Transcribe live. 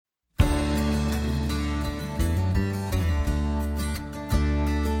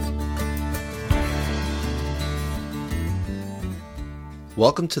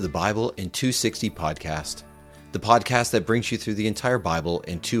Welcome to the Bible in 260 podcast, the podcast that brings you through the entire Bible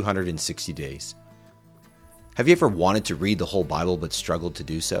in 260 days. Have you ever wanted to read the whole Bible but struggled to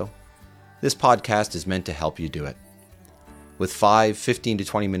do so? This podcast is meant to help you do it. With 15 to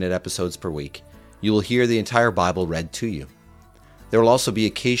 20 minute episodes per week, you will hear the entire Bible read to you. There will also be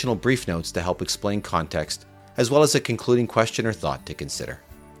occasional brief notes to help explain context, as well as a concluding question or thought to consider.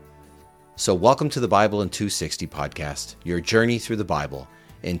 So welcome to the Bible in 260 podcast, your journey through the Bible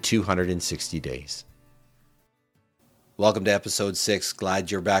in 260 days. Welcome to episode 6. Glad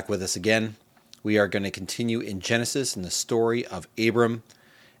you're back with us again. We are going to continue in Genesis in the story of Abram.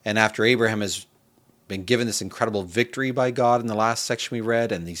 And after Abraham has been given this incredible victory by God in the last section we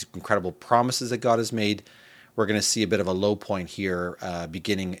read, and these incredible promises that God has made, we're going to see a bit of a low point here,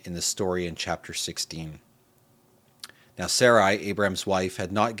 beginning in the story in chapter 16. Now Sarai, Abraham's wife,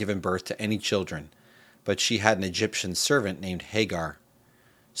 had not given birth to any children, but she had an Egyptian servant named Hagar.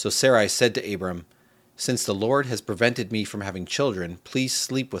 So Sarai said to Abram, "Since the Lord has prevented me from having children, please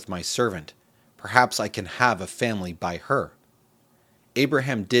sleep with my servant. Perhaps I can have a family by her."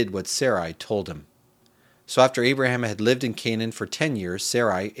 Abraham did what Sarai told him. So after Abraham had lived in Canaan for 10 years,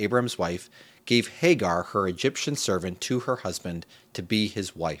 Sarai, Abraham's wife, gave Hagar, her Egyptian servant, to her husband to be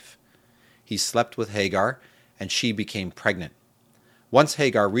his wife. He slept with Hagar, and she became pregnant. Once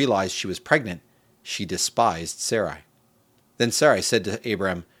Hagar realized she was pregnant, she despised Sarai. Then Sarai said to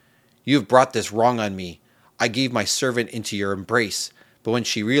Abram, "You have brought this wrong on me. I gave my servant into your embrace, but when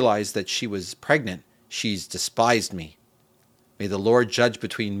she realized that she was pregnant, she's despised me. May the Lord judge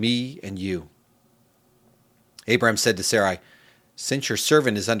between me and you." Abram said to Sarai, "Since your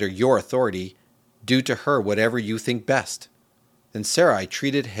servant is under your authority, do to her whatever you think best." Then Sarai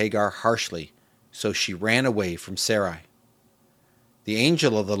treated Hagar harshly, so she ran away from Sarai. The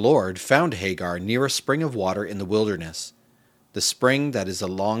angel of the Lord found Hagar near a spring of water in the wilderness, the spring that is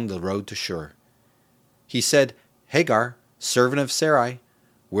along the road to Shur. He said, "Hagar, servant of Sarai,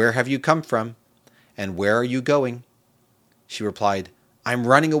 where have you come from, and where are you going?" She replied, "I'm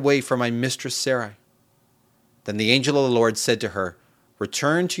running away from my mistress Sarai." Then the angel of the Lord said to her,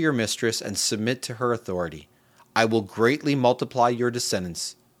 "Return to your mistress and submit to her authority. I will greatly multiply your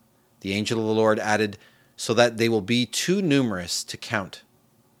descendants." The angel of the Lord added, "So that they will be too numerous to count."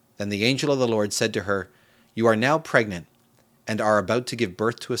 Then the angel of the Lord said to her, "You are now pregnant and are about to give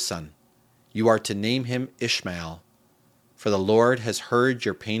birth to a son. You are to name him Ishmael, for the Lord has heard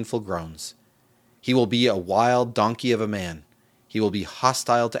your painful groans. He will be a wild donkey of a man. He will be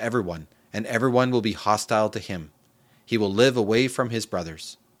hostile to everyone, and everyone will be hostile to him. He will live away from his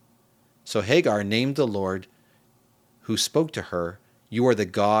brothers." So Hagar named the Lord who spoke to her, "You are the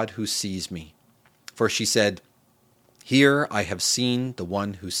God who sees me." For she said, "Here I have seen the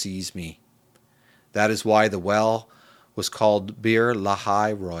one who sees me." That is why the well was called Bir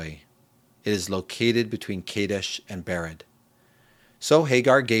Lahai Roi. It is located between Kadesh and Bered. So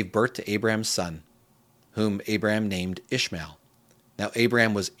Hagar gave birth to Abraham's son, whom Abraham named Ishmael. Now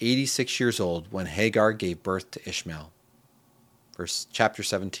Abraham was 86 years old when Hagar gave birth to Ishmael. Chapter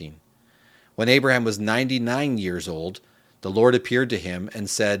 17. When Abraham was 99 years old, the Lord appeared to him and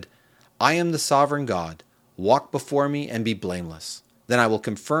said, "I am the sovereign God. Walk before me and be blameless. Then I will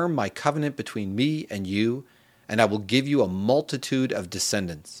confirm my covenant between me and you, and I will give you a multitude of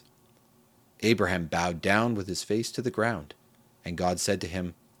descendants." Abraham bowed down with his face to the ground, and God said to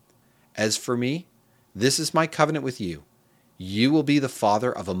him, "As for me, this is my covenant with you. You will be the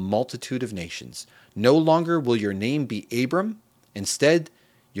father of a multitude of nations. No longer will your name be Abram. Instead,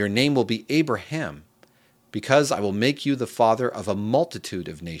 your name will be Abraham, because I will make you the father of a multitude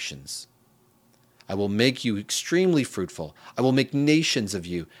of nations. I will make you extremely fruitful. I will make nations of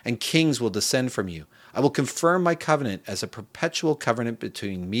you, and kings will descend from you. I will confirm my covenant as a perpetual covenant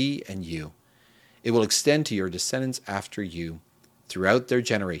between me and you. It will extend to your descendants after you throughout their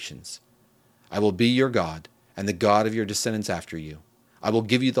generations. I will be your God, and the God of your descendants after you. I will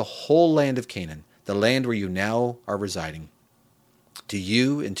give you the whole land of Canaan, the land where you now are residing, to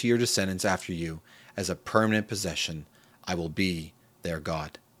you and to your descendants after you, as a permanent possession. I will be their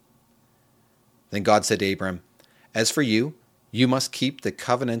God." Then God said to Abram, "As for you, you must keep the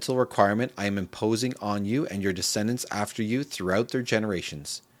covenantal requirement I am imposing on you and your descendants after you throughout their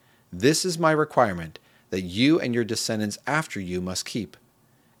generations. This is my requirement that you and your descendants after you must keep.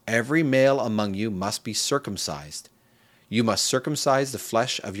 Every male among you must be circumcised. You must circumcise the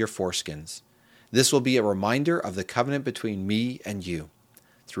flesh of your foreskins. This will be a reminder of the covenant between me and you.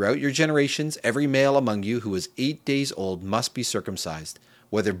 Throughout your generations, every male among you who is 8 days old must be circumcised,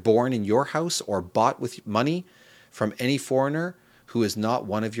 whether born in your house or bought with money from any foreigner who is not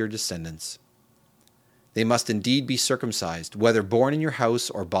one of your descendants. They must indeed be circumcised, whether born in your house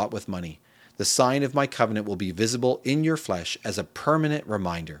or bought with money. The sign of my covenant will be visible in your flesh as a permanent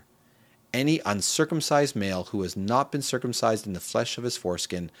reminder. Any uncircumcised male who has not been circumcised in the flesh of his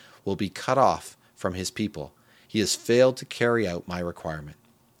foreskin will be cut off from his people. He has failed to carry out my requirement."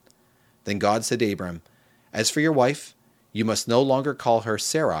 Then God said to Abram, "As for your wife, you must no longer call her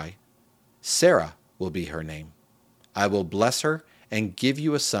Sarai. Sarah will be her name. I will bless her and give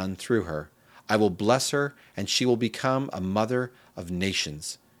you a son through her. I will bless her, and she will become a mother of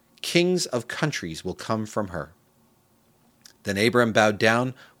nations. Kings of countries will come from her." Then Abram bowed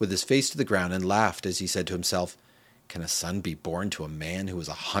down with his face to the ground and laughed as he said to himself, "Can a son be born to a man who is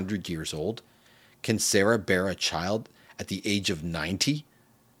 100 years old? Can Sarah bear a child at the age of 90?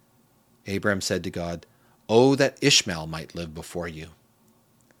 Abram said to God, "Oh, that Ishmael might live before you."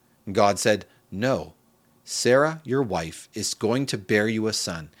 And God said, "No, Sarah, your wife, is going to bear you a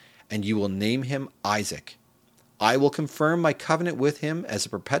son, and you will name him Isaac. I will confirm my covenant with him as a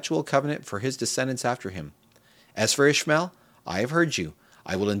perpetual covenant for his descendants after him. As for Ishmael, I have heard you.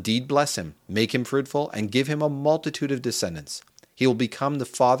 I will indeed bless him, make him fruitful, and give him a multitude of descendants. He will become the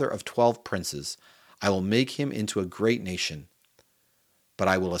father of 12 princes. I will make him into a great nation. But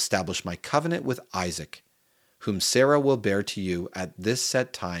I will establish my covenant with Isaac, whom Sarah will bear to you at this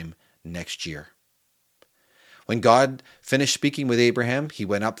set time next year." When God finished speaking with Abraham, he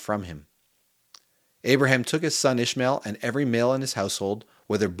went up from him. Abraham took his son Ishmael and every male in his household,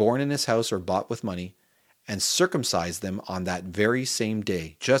 whether born in his house or bought with money, and circumcised them on that very same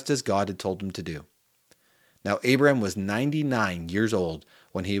day, just as God had told him to do. Now Abraham was 99 years old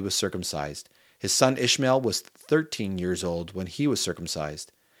when he was circumcised. His son Ishmael was 13 years old when he was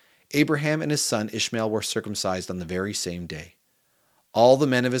circumcised. Abraham and his son Ishmael were circumcised on the very same day. All the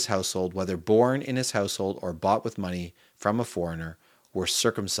men of his household, whether born in his household or bought with money from a foreigner, were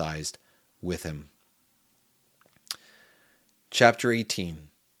circumcised with him. Chapter 18.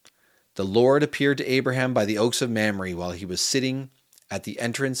 The Lord appeared to Abraham by the oaks of Mamre while he was sitting at the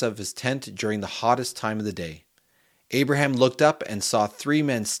entrance of his tent during the hottest time of the day. Abraham looked up and saw 3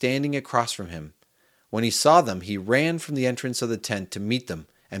 men standing across from him. When he saw them, he ran from the entrance of the tent to meet them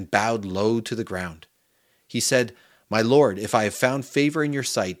and bowed low to the ground. He said, "My Lord, if I have found favor in your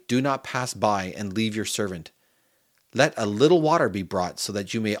sight, do not pass by and leave your servant. Let a little water be brought so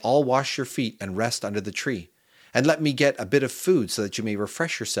that you may all wash your feet and rest under the tree. And let me get a bit of food so that you may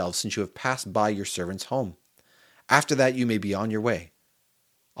refresh yourselves since you have passed by your servant's home. After that you may be on your way."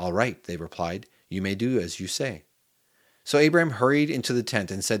 "All right," they replied, "you may do as you say." So Abraham hurried into the tent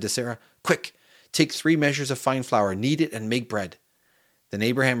and said to Sarah, "Quick, take 3 measures of fine flour, knead it and make bread." Then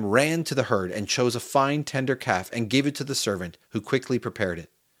Abraham ran to the herd and chose a fine tender calf and gave it to the servant, who quickly prepared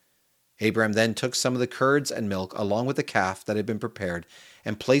it. Abraham then took some of the curds and milk along with the calf that had been prepared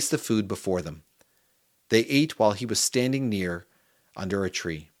and placed the food before them. They ate while he was standing near under a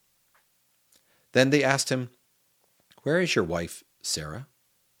tree. Then they asked him, "Where is your wife, Sarah?"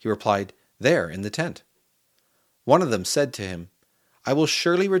 He replied, "There, in the tent." One of them said to him, "I will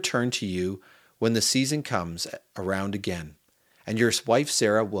surely return to you when the season comes around again, and your wife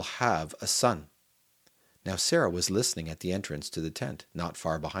Sarah will have a son." Now Sarah was listening at the entrance to the tent, not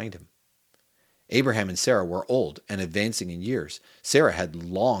far behind him. Abraham and Sarah were old and advancing in years. Sarah had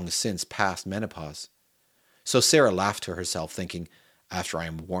long since passed menopause. So Sarah laughed to herself, thinking, "After I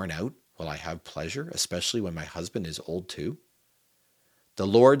am worn out, will I have pleasure, especially when my husband is old too?" The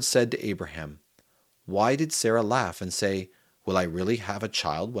Lord said to Abraham, "Why did Sarah laugh and say, 'Will I really have a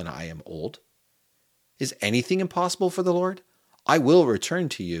child when I am old?' Is anything impossible for the Lord? I will return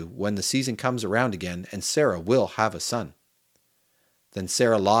to you when the season comes around again, and Sarah will have a son." Then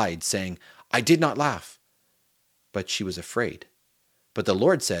Sarah lied, saying, "I did not laugh." But she was afraid. But the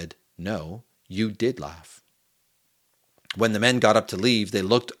Lord said, "No, you did laugh." When the men got up to leave, they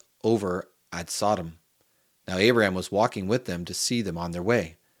looked over at Sodom. Now Abraham was walking with them to see them on their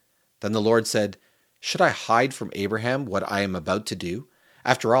way. Then the Lord said, "Should I hide from Abraham what I am about to do?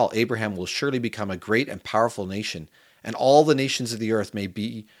 After all, Abraham will surely become a great and powerful nation, and all the nations of the earth may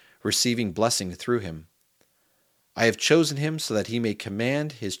be receiving blessing through him. I have chosen him so that he may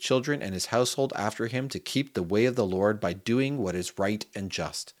command his children and his household after him to keep the way of the Lord by doing what is right and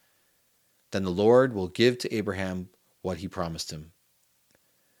just. Then the Lord will give to Abraham what he promised him."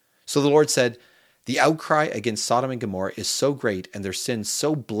 So the Lord said, "The outcry against Sodom and Gomorrah is so great and their sin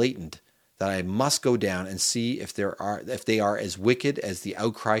so blatant that I must go down and see if they are as wicked as the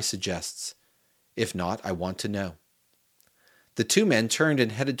outcry suggests. If not, I want to know." The 2 men turned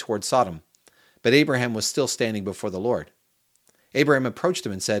and headed toward Sodom, but Abraham was still standing before the Lord. Abraham approached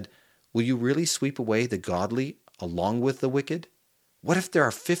him and said, "Will you really sweep away the godly along with the wicked? What if there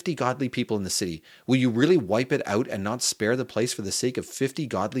are 50 godly people in the city? Will you really wipe it out and not spare the place for the sake of 50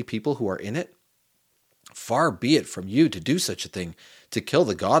 godly people who are in it? Far be it from you to do such a thing, to kill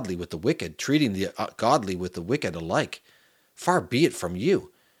the godly with the wicked, treating the godly with the wicked alike. Far be it from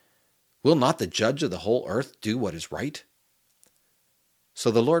you. Will not the judge of the whole earth do what is right? So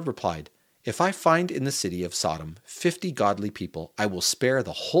the Lord replied, if I find in the city of Sodom 50 godly people, I will spare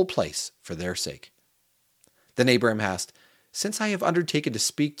the whole place for their sake. Then Abram asked, since I have undertaken to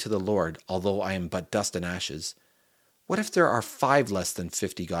speak to the Lord, although I am but dust and ashes, what if there are 5 less than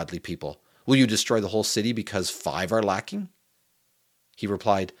 50 godly people? Will you destroy the whole city because 5 are lacking? He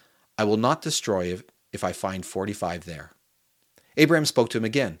replied, I will not destroy if I find 45 there. Abraham spoke to him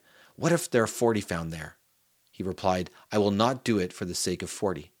again. What if there are 40 found there? He replied, I will not do it for the sake of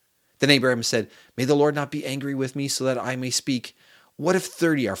 40. Then Abraham said, may the Lord not be angry with me so that I may speak. What if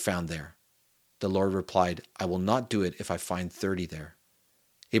 30 are found there? The Lord replied, I will not do it if I find 30 there.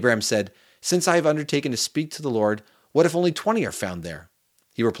 Abraham said, since I have undertaken to speak to the Lord, what if only 20 are found there?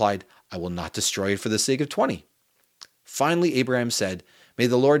 He replied, I will not destroy it for the sake of 20. Finally, Abraham said, may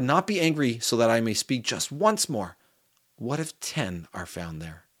the Lord not be angry so that I may speak just once more. What if 10 are found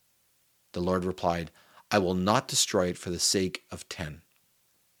there? The Lord replied, I will not destroy it for the sake of 10.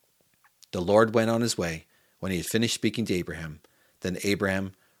 The Lord went on his way when he had finished speaking to Abraham. Then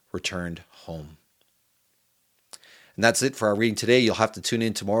Abraham returned home. And that's it for our reading today. You'll have to tune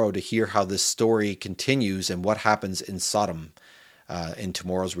in tomorrow to hear how this story continues and what happens in Sodom in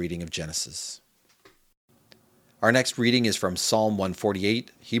tomorrow's reading of Genesis. Our next reading is from Psalm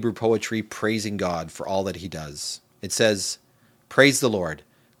 148, Hebrew poetry praising God for all that he does. It says, praise the Lord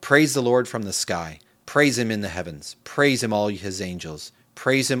from the sky. Praise him in the heavens. Praise him all his angels.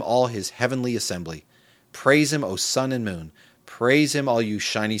 Praise him all his heavenly assembly. Praise him, O sun and moon. Praise him, all you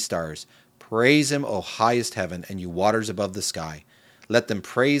shiny stars. Praise him, O highest heaven, and you waters above the sky. Let them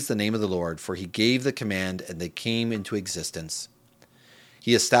praise the name of the Lord, for he gave the command, and they came into existence.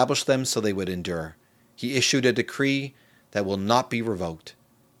 He established them so they would endure. He issued a decree that will not be revoked.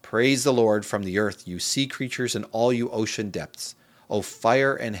 Praise the Lord from the earth, you sea creatures and all you ocean depths. O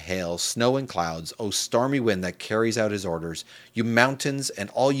fire and hail, snow and clouds, O stormy wind that carries out his orders, you mountains and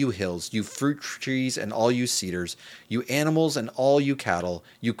all you hills, you fruit trees and all you cedars, you animals and all you cattle,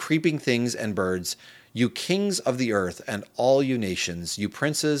 you creeping things and birds, you kings of the earth and all you nations, you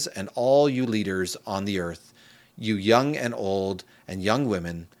princes and all you leaders on the earth, you young and old and young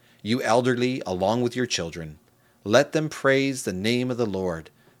women, you elderly along with your children. Let them praise the name of the Lord.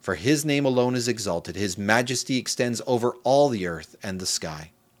 For his name alone is exalted. His majesty extends over all the earth and the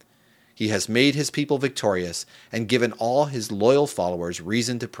sky. He has made his people victorious and given all his loyal followers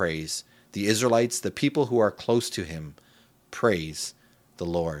reason to praise. The Israelites, the people who are close to him, praise the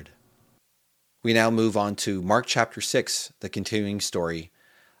Lord. We now move on to Mark chapter 6, the continuing story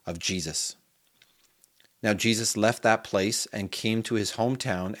of Jesus. Now Jesus left that place and came to his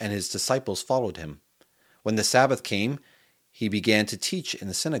hometown, and his disciples followed him. When the Sabbath came, he began to teach in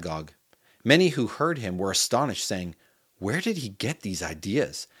the synagogue. Many who heard him were astonished, saying, where did he get these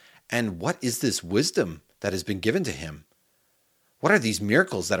ideas? And what is this wisdom that has been given to him? What are these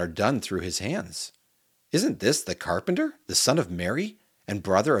miracles that are done through his hands? Isn't this the carpenter, the son of Mary, and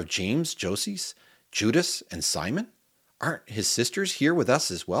brother of James, Joses, Judas, and Simon? Aren't his sisters here with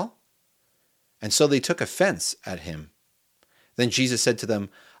us as well? And so they took offense at him. Then Jesus said to them,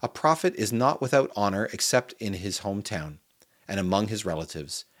 a prophet is not without honor except in his hometown, and among his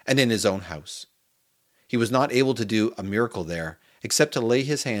relatives, and in his own house. He was not able to do a miracle there, except to lay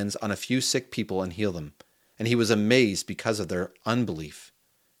his hands on a few sick people and heal them, and he was amazed because of their unbelief.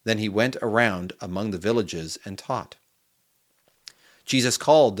 Then he went around among the villages and taught. Jesus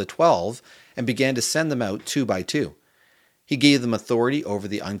called the 12 and began to send them out 2 by 2. He gave them authority over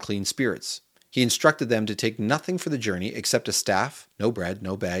the unclean spirits. He instructed them to take nothing for the journey except a staff, no bread,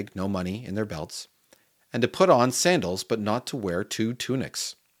 no bag, no money in their belts, and to put on sandals, but not to wear 2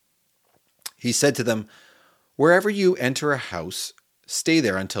 tunics. He said to them, wherever you enter a house, stay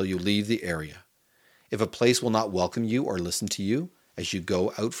there until you leave the area. If a place will not welcome you or listen to you, as you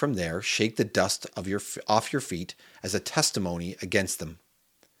go out from there, shake the dust off your feet as a testimony against them.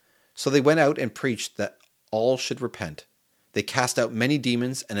 So they went out and preached that all should repent. They cast out many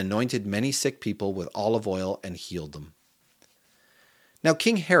demons and anointed many sick people with olive oil and healed them. Now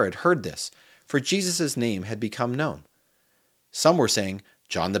King Herod heard this, for Jesus' name had become known. Some were saying,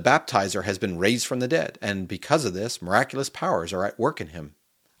 John the Baptizer has been raised from the dead, and because of this, miraculous powers are at work in him.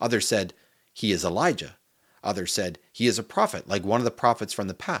 Others said, he is Elijah. Others said, he is a prophet, like one of the prophets from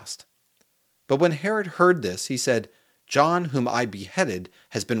the past. But when Herod heard this, he said, John, whom I beheaded,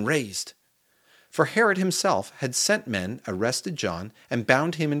 has been raised. For Herod himself had sent men, arrested John, and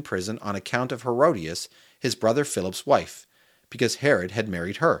bound him in prison on account of Herodias, his brother Philip's wife, because Herod had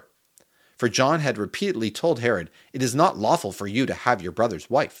married her. For John had repeatedly told Herod, "It is not lawful for you to have your brother's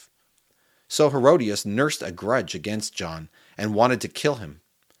wife." So Herodias nursed a grudge against John and wanted to kill him.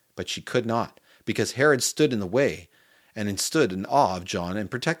 But she could not, because Herod stood in the way and stood in awe of John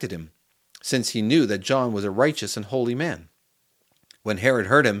and protected him, since he knew that John was a righteous and holy man. When Herod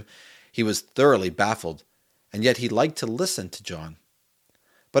heard him, he was thoroughly baffled, and yet he liked to listen to John.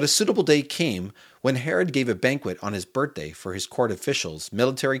 But a suitable day came when Herod gave a banquet on his birthday for his court officials,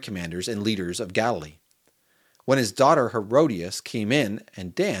 military commanders, and leaders of Galilee. When his daughter Herodias came in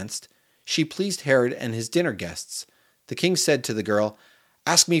and danced, she pleased Herod and his dinner guests. The king said to the girl,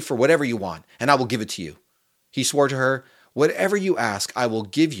 "Ask me for whatever you want, and I will give it to you." He swore to her, "Whatever you ask, I will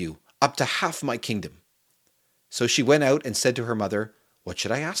give you, up to half my kingdom." So she went out and said to her mother, "What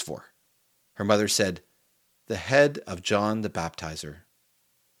should I ask for?" Her mother said, "The head of John the Baptizer."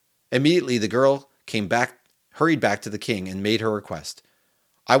 Immediately the girl hurried back to the king and made her request.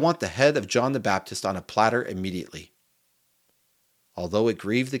 "I want the head of John the Baptist on a platter immediately." Although it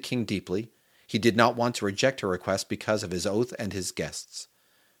grieved the king deeply, he did not want to reject her request because of his oath and his guests.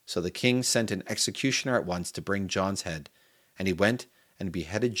 So the king sent an executioner at once to bring John's head, and he went and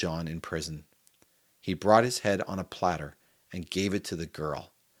beheaded John in prison. He brought his head on a platter and gave it to the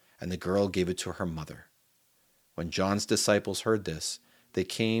girl, and the girl gave it to her mother. When John's disciples heard this, they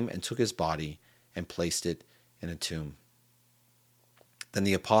came and took his body and placed it in a tomb. Then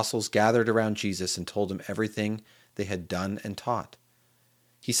the apostles gathered around Jesus and told him everything they had done and taught.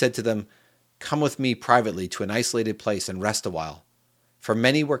 He said to them, "Come with me privately to an isolated place and rest a while." For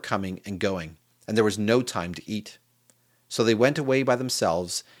many were coming and going, and there was no time to eat. So they went away by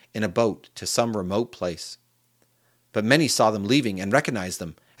themselves in a boat to some remote place. But many saw them leaving and recognized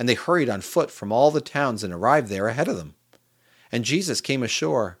them, and they hurried on foot from all the towns and arrived there ahead of them. And Jesus came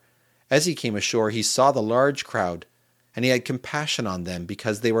ashore. As he came ashore, he saw the large crowd, and he had compassion on them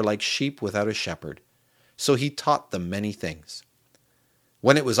because they were like sheep without a shepherd. So he taught them many things.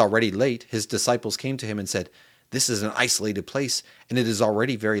 When it was already late, his disciples came to him and said, "This is an isolated place, and it is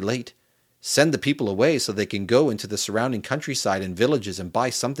already very late. Send the people away so they can go into the surrounding countryside and villages and buy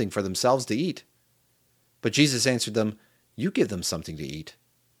something for themselves to eat." But Jesus answered them, "You give them something to eat."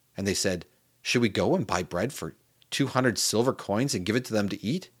 And they said, "Should we go and buy bread for 200 silver coins and give it to them to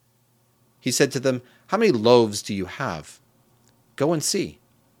eat?" He said to them, "How many loaves do you have? Go and see."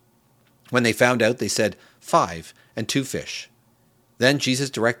 When they found out, they said, 5 and 2 fish. Then Jesus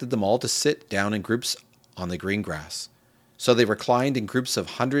directed them all to sit down in groups on the green grass. So they reclined in groups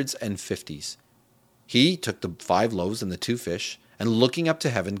of hundreds and fifties. He took the 5 loaves and the 2 fish, and looking up to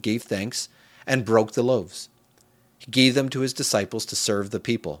heaven, gave thanks and broke the loaves. He gave them to his disciples to serve the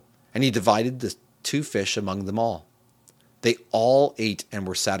people, and he divided the 2 fish among them all. They all ate and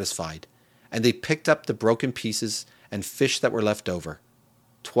were satisfied, and they picked up the broken pieces and fish that were left over,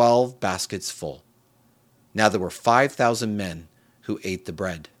 12 baskets full. Now there were 5,000 men who ate the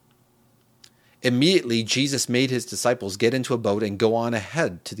bread. Immediately Jesus made his disciples get into a boat and go on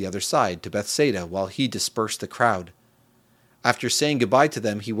ahead to the other side, to Bethsaida, while he dispersed the crowd. After saying goodbye to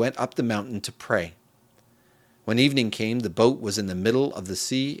them, he went up the mountain to pray. When evening came, the boat was in the middle of the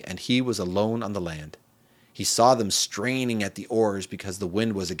sea, and he was alone on the land. He saw them straining at the oars because the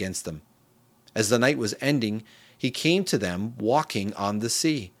wind was against them. As the night was ending, he came to them walking on the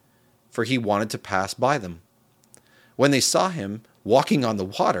sea, for he wanted to pass by them. When they saw him walking on the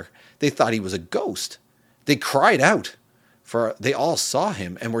water, they thought he was a ghost. They cried out, for they all saw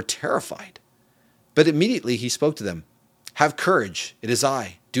him and were terrified. But immediately he spoke to them, "Have courage, it is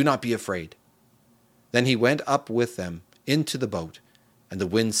I, do not be afraid." Then he went up with them into the boat, and the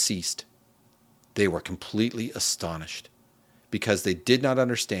wind ceased. They were completely astonished, because they did not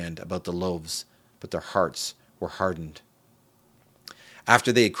understand about the loaves, but their hearts were hardened.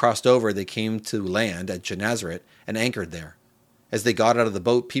 After they had crossed over, they came to land at Gennesaret and anchored there. As they got out of the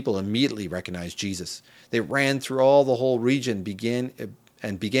boat, people immediately recognized Jesus. They ran through all the whole region began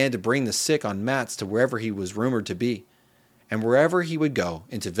to bring the sick on mats to wherever he was rumored to be. And wherever he would go,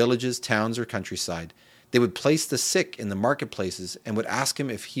 into villages, towns, or countryside, they would place the sick in the marketplaces and would ask him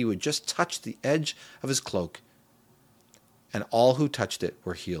if he would just touch the edge of his cloak. And all who touched it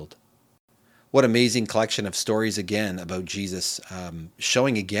were healed. What amazing collection of stories again about Jesus,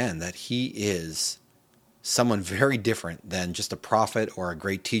 showing again that he is someone very different than just a prophet or a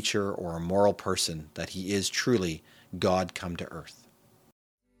great teacher or a moral person, that he is truly God come to earth.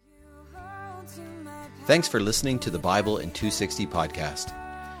 Thanks for listening to the Bible in 260 podcast.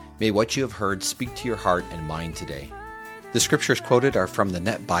 May what you have heard speak to your heart and mind today. The scriptures quoted are from the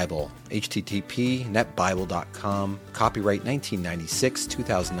Net Bible, http://netbible.com, copyright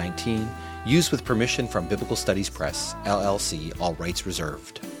 1996-2019, used with permission from Biblical Studies Press, LLC, all rights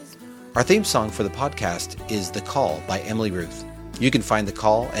reserved. Our theme song for the podcast is The Call by Emily Ruth. You can find The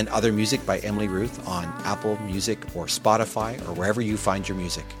Call and other music by Emily Ruth on Apple Music or Spotify or wherever you find your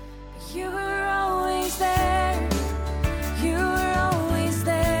music. You